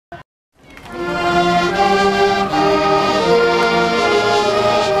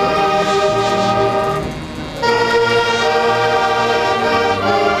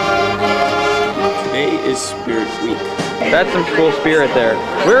That's some school spirit there.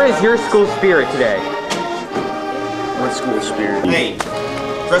 Where is your school spirit today? What school spirit? Hey,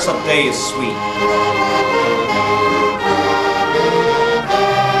 dress up day is sweet.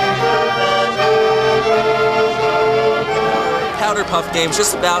 Powder Puff game's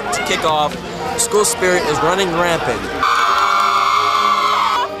just about to kick off. School spirit is running rampant.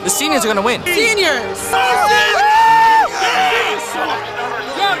 The seniors are gonna win. Seniors!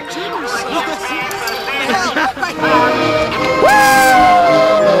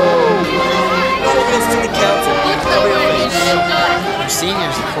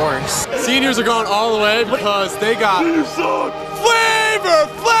 Seniors, of course. Seniors are going all the way because they got Flavor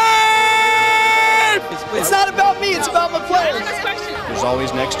Flav! It's not about me, it's about my players. There's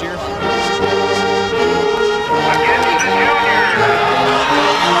always next year.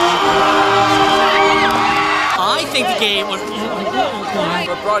 I think the game was...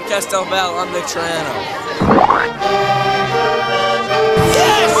 For Broadcast Del Val, I'm Nick Triano.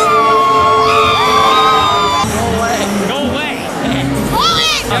 Yes! Go away!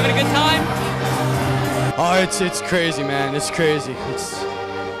 Having a good time? Oh, it's crazy, man. It's crazy. It's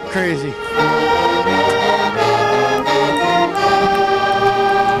crazy.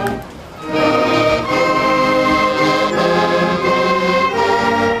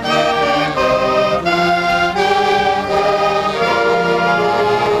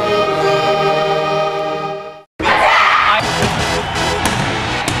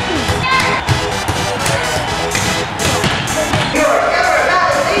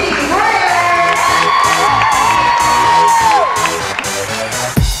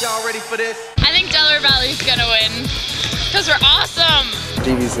 For this. I think Delaware Valley's gonna win because we're awesome.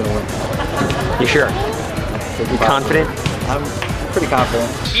 DV's gonna win. You sure? You confident? I'm pretty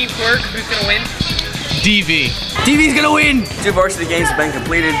confident. Teamwork, who's gonna win? DV. DV's gonna win! 2 varsity games have been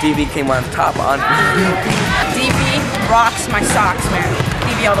completed. DV came on top on. DV rocks my socks, man.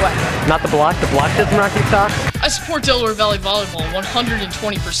 DV all the way. Not the block? The block doesn't rock your socks? I support Delaware Valley Volleyball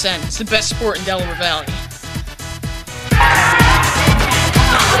 120%. It's the best sport in Delaware Valley.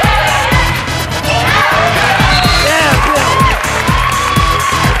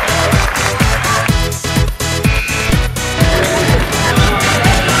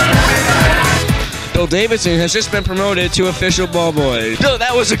 Bill Davidson has just been promoted to official ball boy. Bill,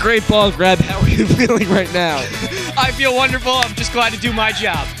 that was a great ball grab. How are you feeling right now? I feel wonderful. I'm just glad to do my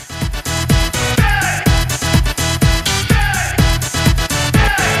job.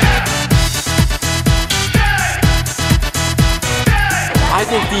 I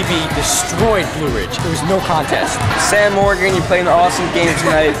think DV destroyed Blue Ridge. There was no contest. Sam Morgan, you played an awesome game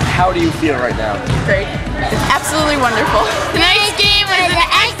tonight. How do you feel right now? Great. Absolutely wonderful. Tonight's game was an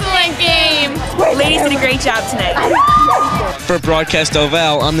excellent game. Ladies did a great job tonight. For Broadcast Del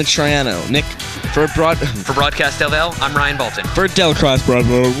Val, I'm the Triano. Nick, for Broadcast Del Val, I'm Ryan Balton. For Del Cross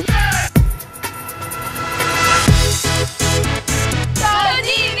Bravo.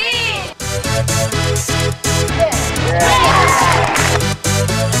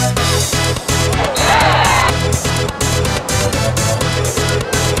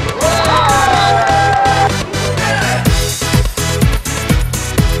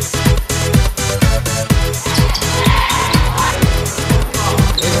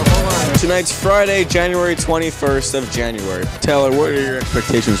 Tonight's Friday, January 21st of January. Taylor, what are your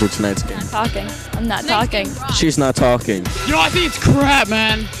expectations for tonight's game? I'm not talking. She's not talking. You know, I think it's crap,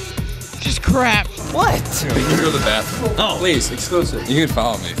 man. Just crap. What? You can go to the bathroom. Oh, please, exclusive. You can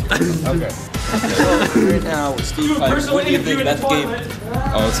follow me if you want. Okay. Right now, with Steve Pipes, what do you think about the game?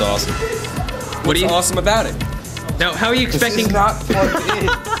 Oh, it's awesome. What's awesome about it? Now, how are you expecting... This is not plugged in.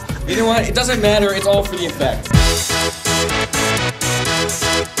 You know what? It doesn't matter. It's all for the effect.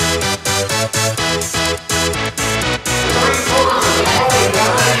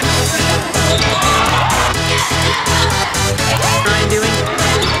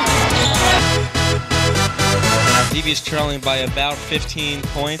 DV is trailing by about 15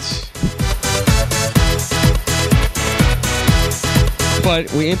 points.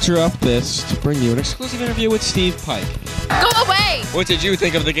 But we interrupt this to bring you an exclusive interview with Steve Pike. Go away! What did you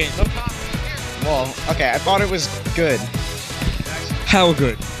think of the game? Well, okay, I thought it was good. How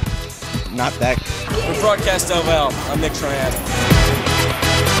good? Not that good. For Broadcast Del Val, I'm Nick Triano.